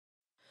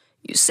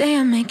You say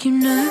I make you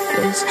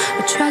nervous,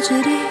 a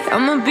tragedy,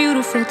 I'm a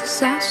beautiful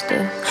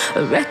disaster,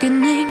 a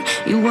reckoning,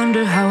 you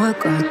wonder how I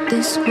got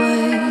this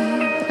way.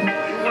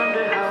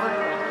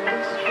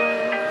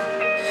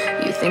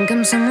 You think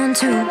I'm someone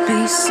to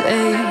be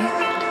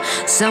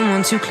saved,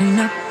 someone to clean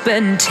up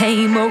and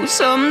tame. Oh,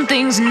 some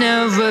things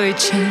never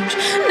change,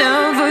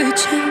 never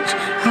change.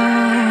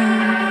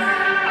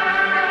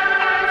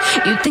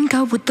 You think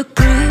I would look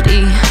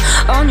pretty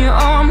on your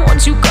arm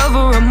once you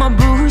cover up my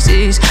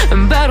bruises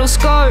and battle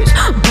scars,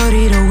 but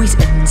it always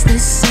ends the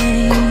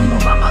same.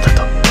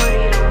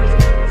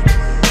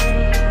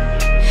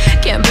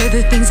 Can't bear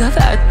the things I've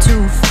had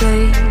to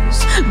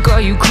face,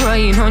 got you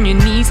crying on your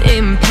knees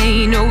in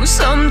pain. Oh,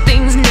 some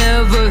things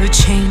never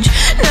change,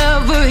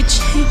 never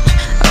change.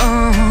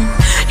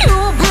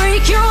 You'll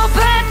break your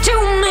back to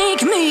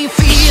make me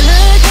feel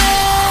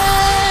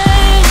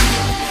again,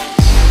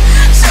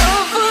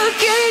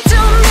 suffocate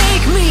to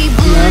make me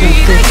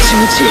breathe again.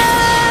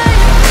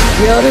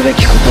 やるべ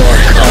きことは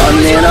変わ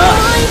んねえな。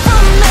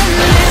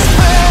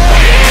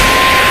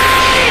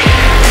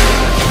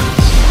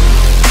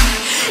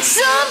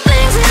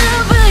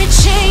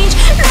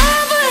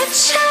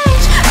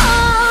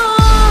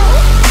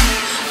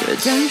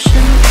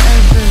Redemption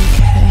ever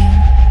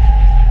came.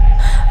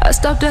 I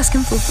stopped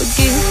asking for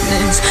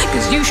forgiveness,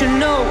 cause you should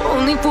know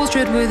only fools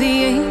tread where the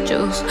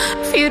angels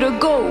fear to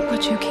go,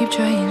 but you keep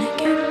trying to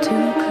get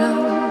too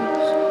close.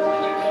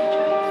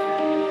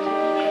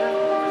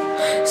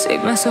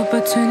 Save myself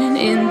by turning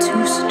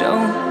into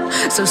stone,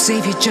 so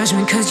save your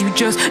judgment cause you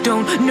just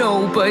don't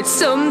know. But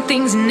some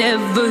things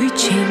never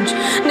change,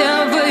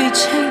 never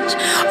change.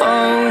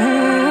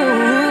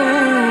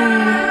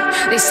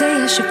 They say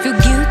I should feel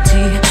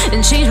guilty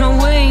and change my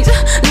ways,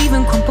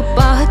 leaving crumpled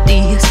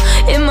bodies